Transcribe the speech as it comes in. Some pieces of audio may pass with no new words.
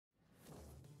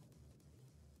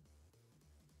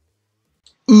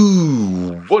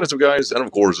What is up, guys? And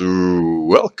of course,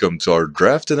 welcome to our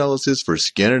draft analysis for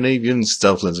Scandinavian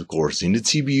Stoutlands, of course, in the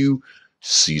TBU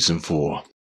Season 4.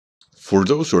 For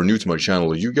those who are new to my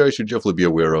channel, you guys should definitely be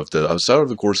aware of that outside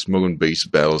of course, Smogon-based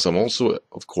battles, I'm also,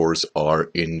 of course, are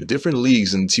in different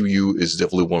leagues, and TBU is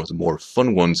definitely one of the more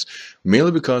fun ones,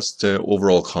 mainly because the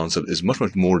overall concept is much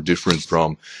more different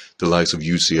from the likes of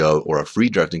UCL or a free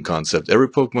drafting concept. Every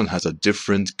Pokemon has a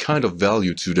different kind of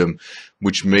value to them,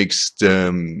 which makes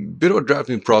the bit of a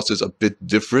drafting process a bit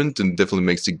different, and definitely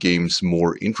makes the games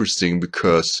more interesting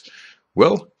because,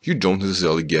 well, you don't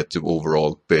necessarily get the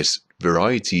overall best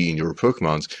variety in your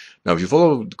Pokemons. Now, if you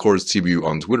follow the course TBU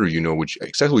on Twitter, you know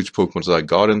exactly which Pokemons I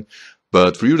got in.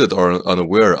 But for you that are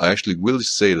unaware, I actually will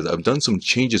say that I've done some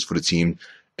changes for the team,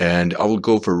 and I will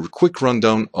go for a quick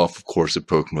rundown of course, the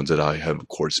Pokemon that I have, of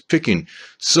course, picking.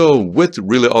 So, with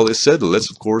really all this said, let's,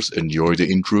 of course, enjoy the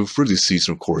intro for this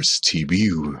season, of course,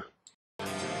 TBU.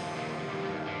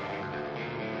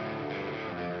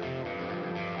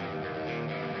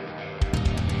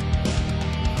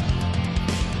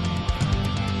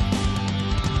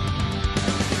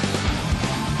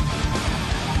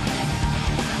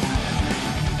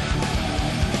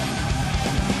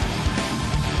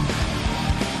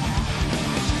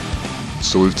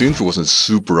 So if the intro wasn't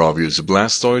super obvious,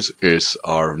 Blastoise is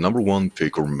our #1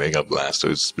 pick, or Mega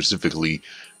Blastoise specifically.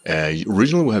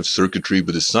 Originally we have Circuitry,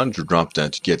 but decided to drop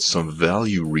that to get some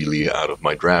value really out of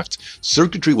my draft.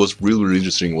 Circuitry was really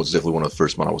interesting, was definitely one of the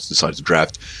first one I was decided to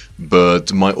draft,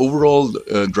 but my overall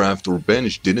draft or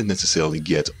bench didn't necessarily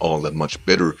get all that much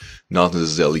better, not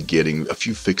necessarily getting a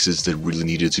few fixes that really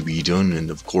needed to be done, and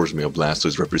of course Mega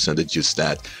Blastoise represented just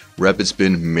that. Rapid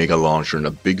Spin, Mega Launcher, and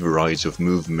a big variety of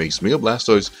move makes Mega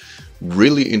Blastoise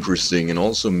really interesting, and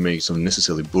also makes some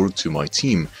necessary build to my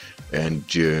team. And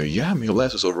yeah, Mega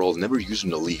Blastoise overall never used in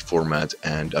the League format,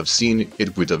 and I've seen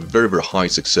it with a very high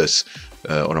success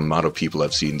on a amount of people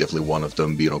I've seen, definitely one of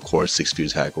them being of course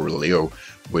 6-feet attack or Leo,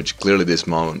 which clearly this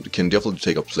mount can definitely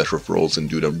take up pleasure of rolls and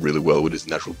do them really well with its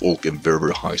natural bulk and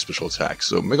very high special attack.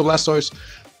 So Mega Blastoise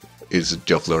is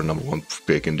definitely our #1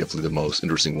 pick, and definitely the most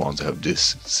interesting one to have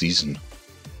this season.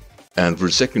 And for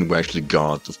the second, we actually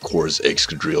got, of course,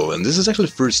 Excadrill, and this is actually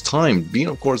the first time, being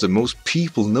of course that most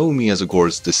people know me as, of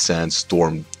course, the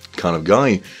Sandstorm kind of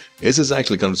guy. This is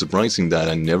actually kind of surprising that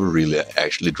I never really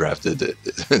actually drafted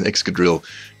an Excadrill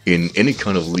in any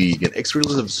kind of league. And Excadrill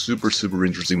is a super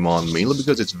interesting mon, mainly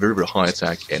because it's very high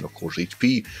attack and of course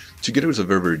HP, together with a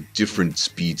very different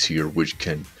speed tier, which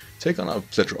can take on a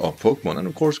plethora of Pokemon. And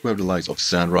of course we have the likes of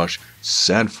Sandrush,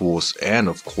 Sandforce, and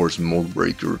of course Mold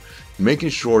Breaker, making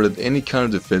sure that any kind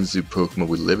of defensive Pokemon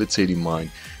with Levitate in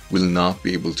mind will not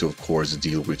be able to, of course,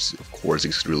 deal with, of course,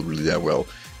 Excadrill really that well.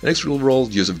 And Excadrill overall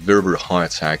just a very high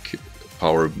attack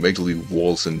power, basically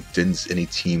walls and dents any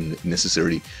team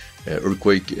necessary.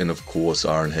 Earthquake and of course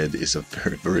Iron Head is a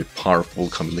very powerful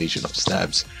combination of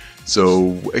stabs.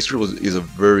 So Excadrill is a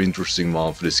very interesting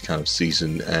mod for this kind of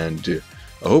season, and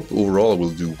I hope overall I will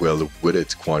do well with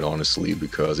it, quite honestly,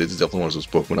 because it's definitely one of those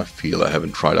Pokemon I feel I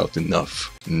haven't tried out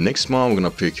enough. Next mon we're gonna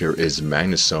pick here is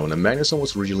Magnezone, and Magnezone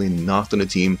was originally not on the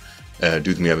team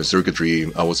due to me having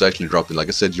Circuitry. I was actually dropping, like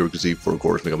I said, Circuitry for, of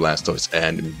course, Mega Blastoise,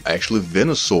 and actually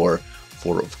Venusaur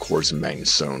for, of course,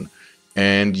 Magnezone.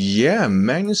 And yeah,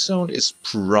 Magnezone is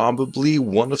probably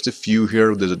one of the few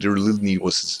here that the really need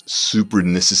was super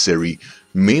necessary,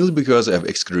 mainly because I have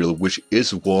Excadrill, which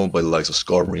is walled by the likes of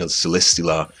Skarmory and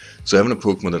Celesteela, so having a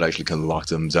Pokemon that actually can lock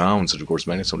them down, so of course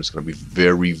Magnezone is going to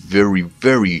be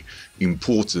very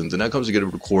important, and that comes together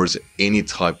with, of course, any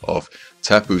type of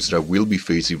tap boost that I will be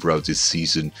facing throughout this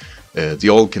season. They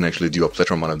all can actually do a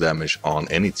plethora amount of damage on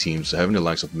any team, so having the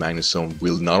likes of Magnezone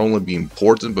will not only be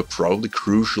important, but probably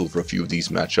crucial for a few of these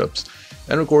matchups.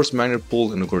 And of course Magnet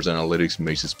Pull and of course Analytics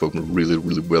makes this Pokemon really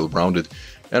well rounded.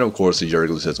 And of course the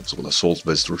Jericho sets of Assault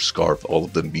Vest or Scarf, all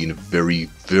of them being very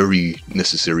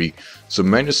necessary. So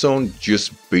Magnezone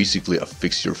just basically a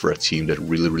fixture for a team that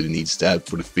really needs that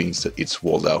for the things that it's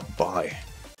walled out by.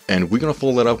 And we're gonna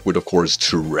follow that up with, of course,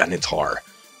 Tyranitar.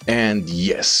 And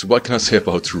yes, what can I say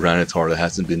about Tyranitar that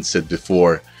hasn't been said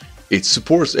before? It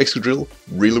supports Excadrill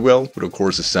really well, but of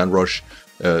course the Sandrush.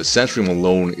 Sandstream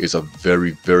alone is a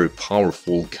very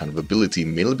powerful kind of ability,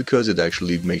 mainly because it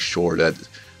actually makes sure that,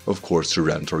 of course,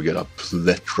 Tyranitar get a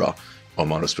plethora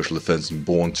amount of special defense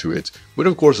born to it. With,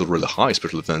 of course, a really high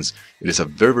special defense, it is a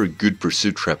very good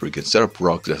pursuit trapper. It can set up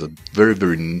rock that has a very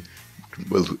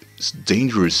well,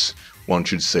 dangerous, one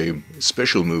should say,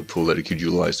 special move pool that it could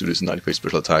utilize to this 95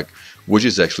 special attack, which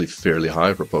is actually fairly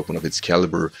high for a Pokemon of its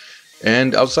caliber.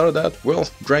 And outside of that, well,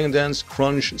 Dragon Dance,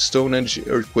 Crunch, Stone Edge,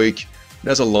 Earthquake,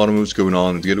 there's a lot of moves going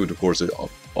on, together with, of course, a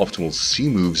optimal C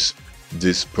moves,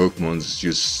 this Pokemon's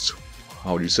just,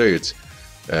 how do you say it,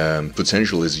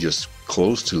 potential is just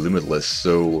close to limitless.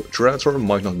 So Tyranitar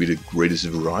might not be the greatest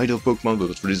variety of Pokemon,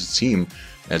 but for this team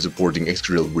and supporting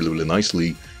Excadrill really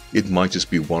nicely, it might just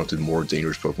be one of the more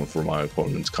dangerous Pokemon for my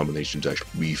opponent's combination to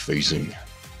actually be facing.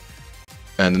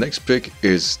 And the next pick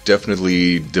is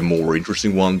definitely the more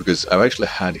interesting one, because I've actually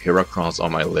had Heracross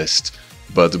on my list,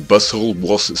 but Buzzwole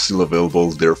was still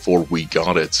available, therefore we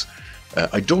got it.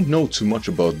 I don't know too much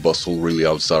about Buzzwole really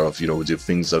outside of, the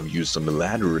things I've used on the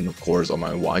ladder and of course on my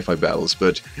Wi-Fi battles,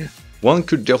 but one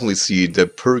could definitely see the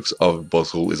perks of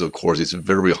Buzzwole is of course its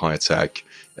very high attack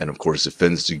and of course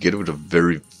defense together with a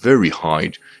very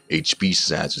high HP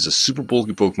stats. It's a super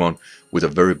bulky Pokemon with a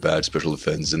very bad special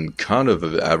defense and kind of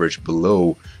an average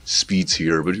below speeds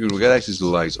here, but you will get access to the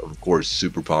likes of course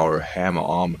Superpower, Hammer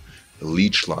Arm,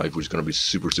 Leech Life, which is going to be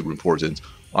super important,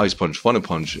 Ice Punch, Thunder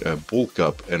Punch, Bulk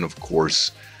Up, and of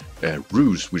course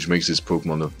Roost, which makes this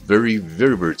Pokemon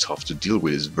very tough to deal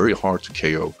with. It's very hard to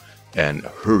KO and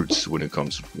hurts when it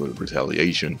comes to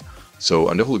retaliation. So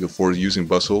I'm definitely looking forward to using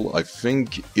Buzzwole. I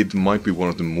think it might be one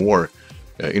of the more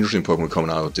interesting Pokemon coming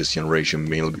out of this generation,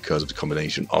 mainly because of the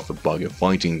combination of the Bug and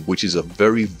Fighting, which is a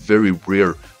very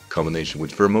rare combination,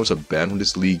 which Pheromones are banned from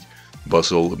this league.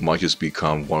 Buzzwole might just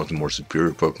become one of the more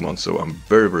superior Pokemon, so I'm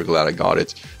very glad I got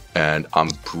it, and I'm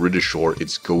pretty sure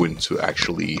it's going to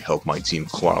actually help my team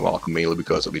quite a lot, mainly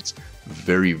because of its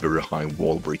very high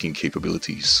wall breaking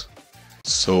capabilities.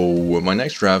 So my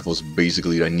next draft was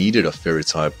basically I needed a fairy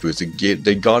type because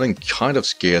they got in kind of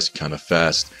scarce, kind of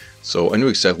fast. So I knew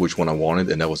exactly which one I wanted,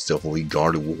 and that was definitely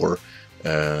Gardevoir.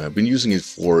 I've been using it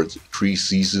for 3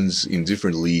 seasons in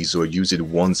different leagues, so I used it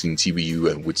once in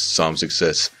TBU and with some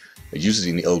success. I used it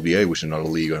in the LBA, which is another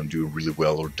league I'm doing really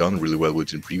well or done really well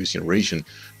with in previous generation.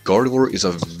 Gardevoir is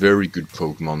a very good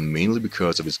Pokemon, mainly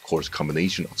because of its course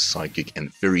combination of Psychic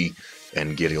and Fairy,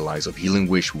 and getting a lies of Healing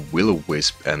Wish,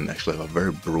 Will-O-Wisp, and actually have a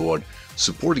very broad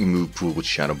supporting move pool with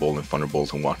Shadow Ball and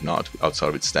Thunderbolt and whatnot outside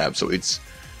of its stab. So it's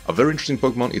a very interesting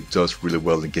Pokemon. It does really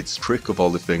well, it gets trick of all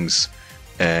the things,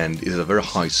 and it is a very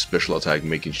high special attack,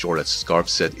 making sure that Scarf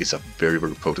set is a very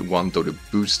potent one, though the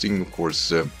boosting, of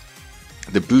course,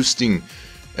 defensive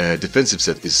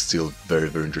set is still very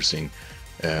interesting.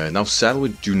 Now sadly we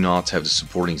do not have the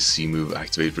supporting C move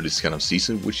activated for this kind of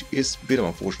season, which is a bit of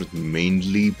unfortunate,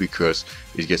 mainly because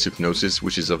it gets Hypnosis,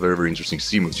 which is a very interesting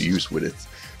C move to use with it.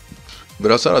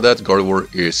 But outside of that,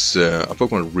 Gardevoir is a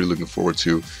Pokemon I'm really looking forward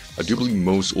to. I do believe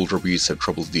most Ultra Beasts have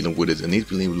trouble dealing with it, and they've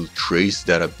been able to trace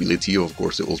that ability of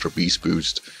course the Ultra Beast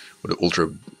boost, or the Ultra,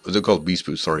 they're called Beast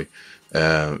Boost, sorry.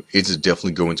 It's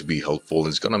definitely going to be helpful.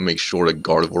 It's gonna make sure that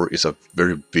Gardevoir is a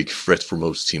very big threat for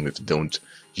most teams if they don't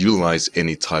utilize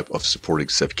any type of supporting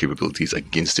set capabilities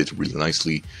against it really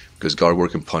nicely, because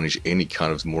Gardevoir can punish any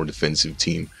kind of more defensive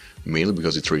team, mainly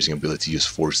because its tracing ability just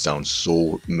forces down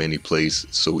so many plays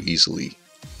so easily.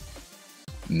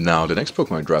 Now the next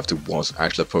Pokemon I drafted was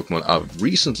actually a Pokemon I've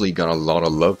recently got a lot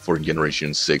of love for in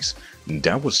Generation 6, and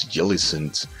that was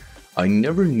Jellicent. I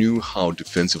never knew how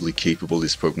defensively capable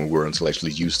this Pokemon were until I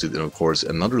actually used it in, of course,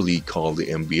 another league called the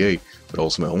NBA, but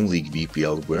also my own league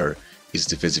VPL, where its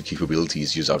defensive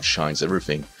capabilities just outshines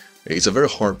everything. It's a very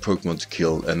hard Pokemon to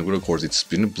kill, and with of course its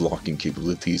spin blocking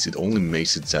capabilities, it only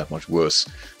makes it that much worse.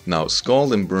 Now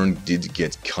Scald and Burn did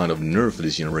get kind of nerfed for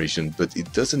this generation, but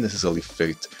it doesn't necessarily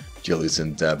affect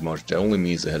Jellicent that much. That only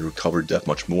means it had recovered that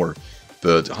much more.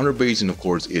 But 100 base and of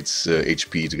course its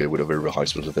HP together with a very high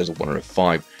special defense of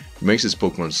 105 makes this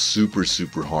Pokemon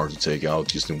super hard to take out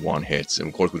just in one hit, and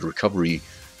of course with recovery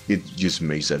it just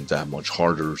makes that much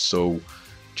harder. So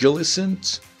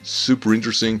Jellicent, super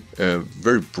interesting,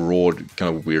 very broad,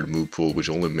 kind of weird move pool, which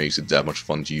only makes it that much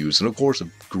fun to use, and of course a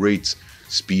great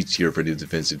speed tier for the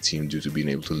defensive team due to being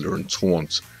able to learn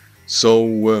Taunt.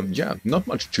 So yeah, not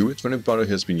much to it. If anybody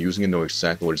has been using it, know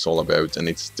exactly what it's all about, and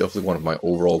it's definitely one of my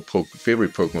overall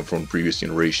favorite Pokemon from previous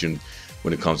generation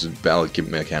when it comes to battle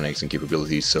mechanics and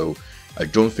capabilities. So I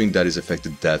don't think that is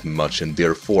affected that much, and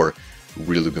therefore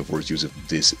really looking forward to using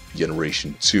this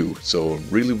generation too. So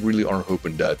really are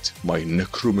hoping that my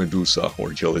Necromedusa or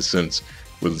Jellicent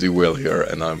will do well here,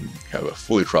 and I have a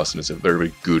fully trust in it's a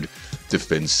very good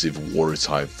defensive water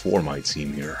type for my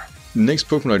team here. Next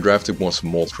Pokemon I drafted was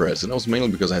Moltres, and that was mainly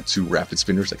because I had 2 rapid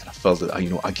spinners. I kind of felt that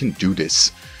I can do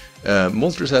this.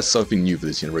 Moltres has something new for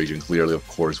this generation, clearly of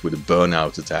course, with the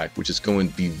burnout attack, which is going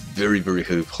to be very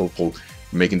helpful,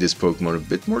 making this Pokemon a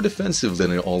bit more defensive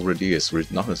than it already is. Where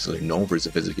it's not necessarily known for its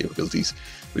defensive capabilities,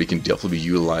 but it can definitely be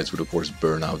utilized with of course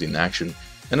burnout in action.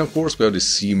 And of course we have the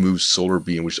C move Solar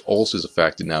Beam, which also is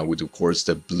affected now with of course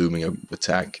the blooming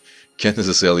attack. Can't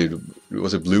necessarily,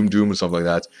 was it Bloom Doom or something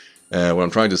like that? What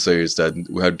I'm trying to say is that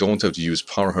we don't have to use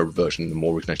Power Herb version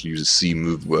anymore, we can actually use a C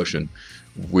move version,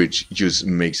 which just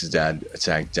makes that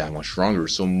attack that much stronger.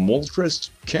 So Moltres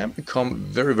can become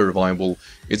very, very viable.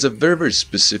 It's a very, very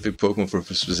specific Pokemon for a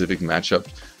specific matchup,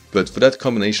 but for that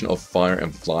combination of fire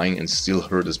and flying and still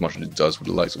hurt as much as it does with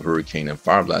the likes of Hurricane and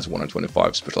Fire Blast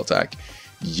 125 special attack,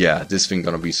 yeah, this thing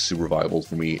gonna be super viable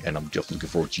for me, and I'm just looking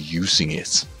forward to using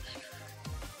it.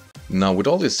 Now, with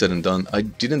all this said and done, I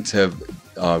didn't have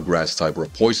a grass type or a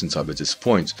poison type at this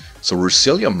point, so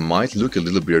Roselia might look a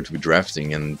little weird to be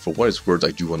drafting, and for what it's worth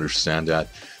I do understand that,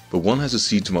 but one has to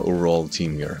see to my overall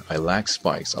team here. I lack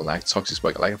spikes, I lack toxic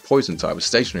spike, I lack a poison type, a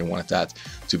stationary one at that,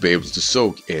 to be able to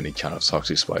soak any kind of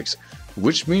toxic spikes,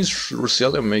 which means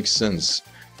Roselia makes sense.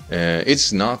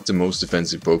 It's not the most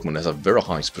defensive Pokemon, it has a very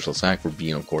high special attack for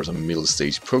being of course a middle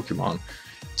stage Pokemon.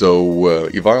 So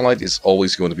Eviolite is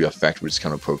always going to be a factor with this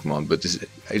kind of Pokemon, but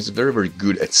it's very, very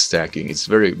good at stacking. It's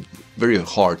very, very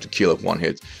hard to kill at one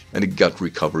hit, and it got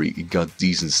recovery, it got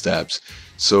decent stabs.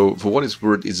 So for what it's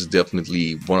worth, it's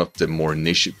definitely one of the more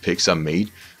niche picks I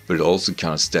made, but it also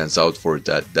kind of stands out for it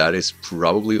that is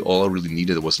probably all I really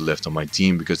needed that was left on my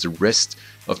team, because the rest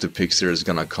of the picks there is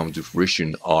gonna come to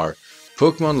fruition are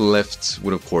Pokemon left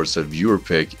with of course a viewer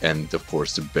pick and of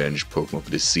course the bench Pokemon for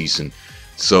this season.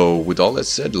 So with all that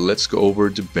said, let's go over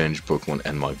the bench Pokemon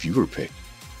and my viewer pick.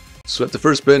 So at the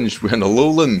first bench we had a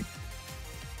Alolan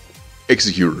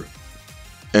Executor.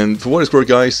 And for what it's worth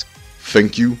guys,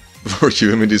 thank you for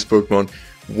giving me this Pokemon.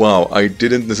 Wow, I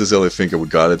didn't necessarily think I would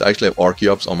get it. I actually have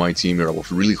Archeops on my team here. I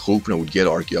was really hoping I would get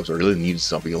Archeops. I really needed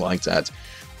something like that.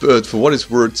 But for what it's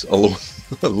worth,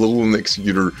 Alolan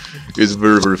Executor is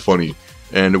very, very funny.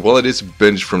 And while it is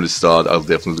benched from the start, I'm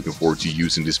definitely looking forward to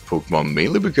using this Pokemon,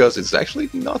 mainly because it's actually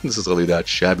not necessarily that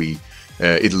shabby.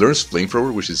 It learns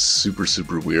Flamethrower, which is super,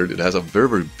 super weird. It has a very,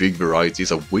 very big variety.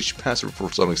 It's a Witch Passer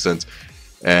for some extent.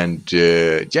 And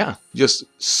yeah, just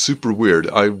super weird.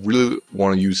 I really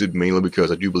want to use it mainly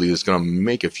because I do believe it's going to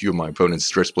make a few of my opponents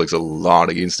Stress Plagues a lot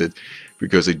against it,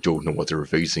 because they don't know what they're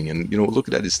facing. And you know,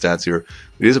 looking at his stats here,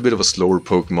 it is a bit of a slower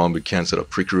Pokemon, but can set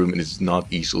up Prick Room and it's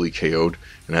not easily KO'd,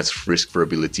 and has Frisk for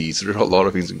abilities. So there are a lot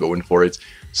of things going for it.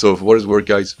 So for what it's worth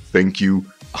guys, thank you.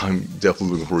 I'm definitely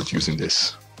looking forward to using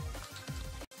this.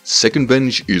 Second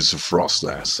bench is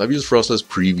Frostlass. I've used Frostlass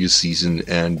previous season,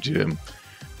 and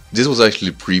this was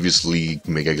actually previously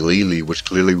Mega Glalie, which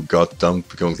clearly got dumped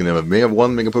because we have Mega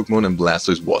 1 Mega Pokemon and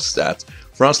Blastoise was that.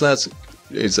 Frostlass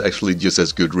is actually just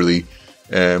as good really.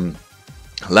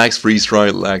 Lacks Freeze Dry,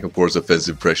 lack of course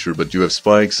offensive pressure, but you have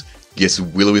Spikes. Gets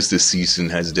Will-O-Wisp this season,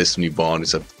 has Destiny Bond,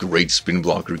 it's a great spin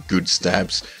blocker, good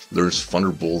stabs, learns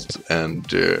Thunderbolt,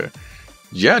 and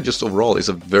yeah, just overall it's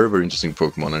a very, very interesting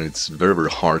Pokemon, and it's very, very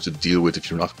hard to deal with if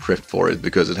you're not prepped for it,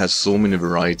 because it has so many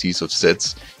varieties of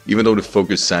sets. Even though the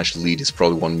Focus Sash lead is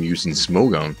probably one I'm using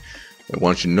Smogon, I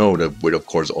want you to know that with of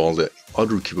course all the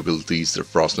other capabilities that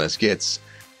Frostlass gets,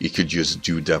 it could just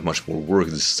do that much more work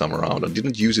this time around. I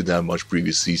didn't use it that much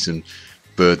previous season,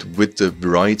 but with the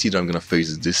variety that I'm gonna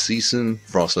face this season,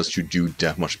 Frostlass should do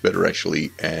that much better actually.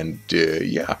 And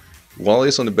yeah, while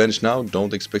it's on the bench now,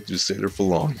 don't expect it to stay there for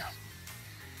long.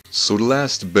 So the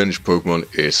last bench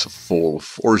Pokemon is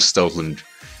Wolf or Stoutland.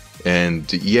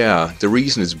 And yeah, the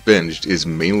reason it's benched is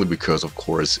mainly because of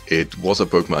course it was a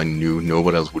Pokemon I knew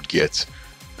nobody else would get,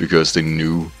 because they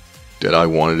knew that I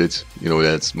wanted it. You know,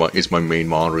 it's my main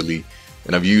mon really,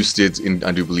 and I've used it in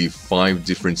I do believe 5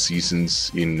 different seasons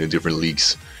in different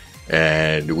leagues,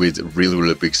 and with really,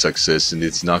 really big success, and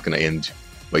it's not gonna end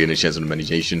by any chance of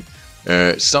imagination.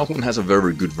 Stoutland has a very,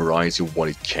 very good variety of what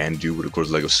it can do, with of course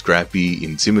like a Scrappy,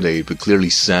 Intimidate, but clearly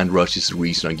Sand Rush is the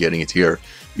reason I'm getting it here,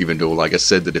 even though like I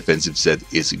said the defensive set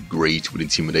is great with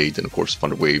Intimidate and of course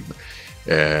Thunder Wave.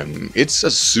 It's a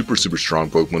super, super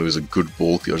strong Pokemon with a good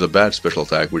bulk. There's a bad special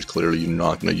attack which clearly you're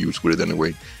not going to use with it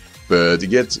anyway, but you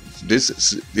get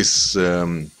this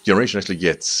generation actually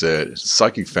gets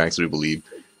Psychic Factor I believe.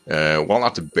 While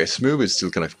not the best move, it's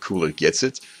still kind of cool that it gets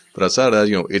it. But outside of that,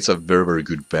 you know, it's a very, very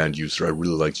good band user. I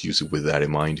really like to use it with that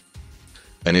in mind.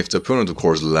 And if the opponent, of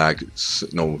course, lacks,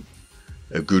 you know,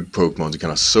 a good Pokemon to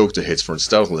kind of soak the hits from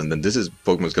Stoutland, then this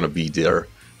Pokemon's going to be there.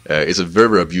 It's a very,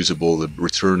 very abusable. The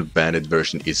return banded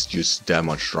version is just that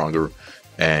much stronger.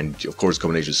 And of course,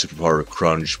 combination Superpower,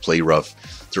 Crunch, Play Rough.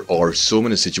 There are so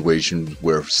many situations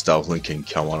where Stoutland can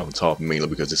come out on top, mainly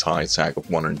because it's high attack of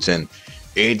 110.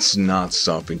 It's not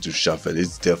something to shove at,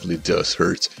 it definitely does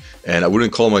hurt. And I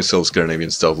wouldn't call myself Scandinavian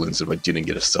Stoutlands if I didn't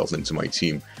get a Stoutland to my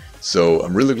team. So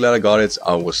I'm really glad I got it.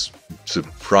 I was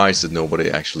surprised that nobody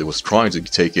actually was trying to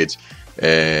take it.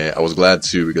 I was glad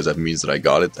too, because that means that I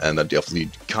got it, and I definitely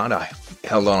kind of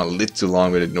held on a little too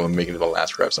long with it, making it my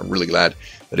last draft. So I'm really glad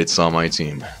that it's on my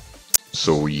team.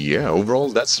 So yeah, overall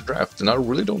that's the draft, and I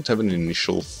really don't have any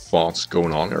initial thoughts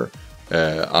going on here.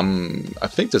 I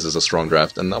think this is a strong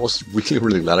draft, and I was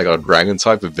really glad I got a dragon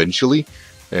type eventually.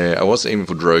 I was aiming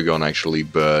for Dragon actually,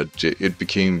 but it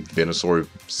became Venusaur,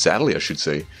 sadly I should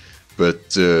say.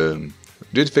 But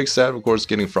did fix that, of course,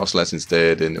 getting Frostless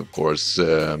instead, and of course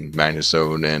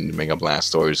Magnezone and Mega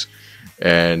Blastoise.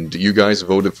 And you guys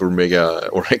voted for Mega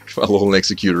or Alolan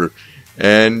Executor.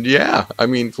 And yeah, I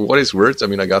mean, for what it's worth, I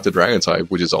mean, I got the Dragon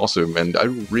type, which is awesome, and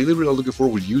I'm really looking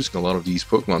forward to using a lot of these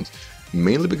Pokemon,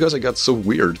 mainly because I got so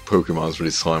weird Pokemon for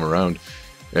this time around.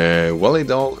 Well,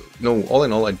 all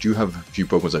in all, I do have a few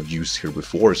Pokemon I've used here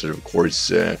before. So of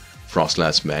course,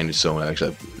 Frostless, Magnezone,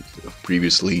 actually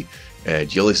previously,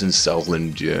 Jellicent,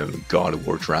 Stoutlands, God of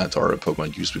War, Tyranitar, Pokemon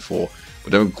I've used before.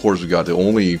 But then of course we got the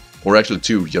only, or actually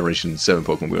 2 Generation 7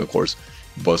 Pokemon, of course,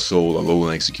 Buzzole,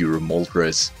 Alolan Executor,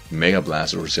 Moltres, Mega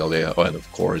Blastoise, Celdea, and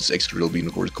of course Excadrill being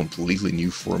of course completely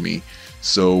new for me.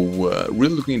 So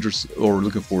really looking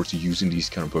forward to using these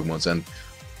kind of Pokemon. And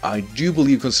I do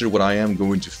believe, consider what I am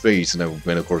going to face, and I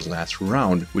went of course last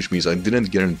round, which means I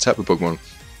didn't get any type of Pokemon.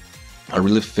 I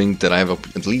really think that I have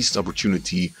at least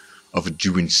opportunity of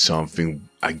doing something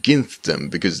against them,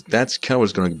 because that's kind of what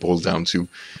it's going to boil down to.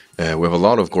 We have a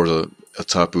lot, of course,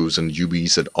 Tapus and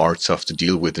UBs that are tough to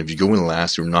deal with, and if you go in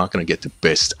last, you're not going to get the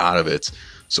best out of it.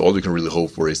 So all you can really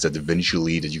hope for is that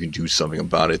eventually that you can do something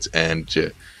about it,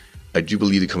 and I do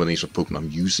believe the combination of Pokemon I'm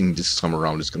using this time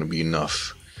around is going to be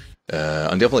enough.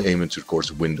 I'm definitely aiming to, of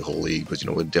course, win the whole league, but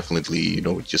it definitely,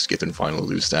 just get in the final,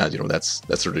 lose that.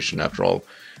 That's tradition after all.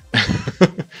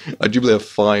 I do believe I have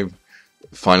 5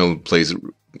 final place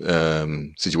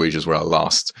situations where I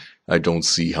lost. I don't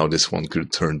see how this one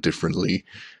could turn differently.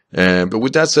 But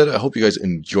with that said, I hope you guys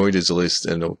enjoyed this list,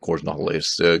 and of course not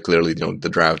list, clearly the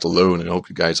draft alone, and I hope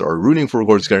you guys are rooting for, of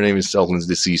course, Scandinavian Stoutlands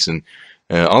this season.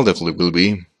 I'll definitely will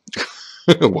be.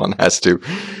 One has to.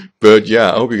 But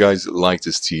yeah, I hope you guys like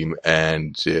this team,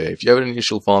 and if you have any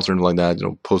initial thoughts or anything like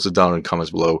that, post it down in the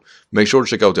comments below. Make sure to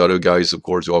check out the other guys, of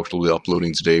course, who are actually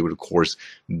uploading today with, of course,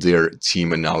 their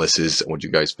team analysis and what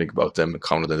you guys think about them, and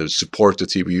comment that they support the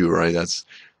TBU, right? That's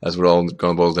what all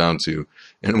gonna boil down to.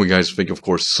 And we guys, thank you, of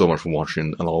course, so much for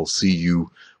watching, and I'll see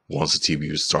you once the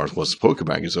TBU starts, once the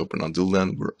Pokebag is open. Until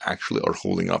then, we're actually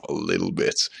holding up a little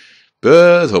bit.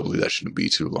 But hopefully that shouldn't be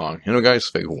too long.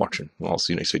 Guys, thank you for watching. Well, I'll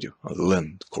see you next video. Until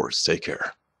then, of course, take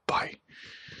care. Bye.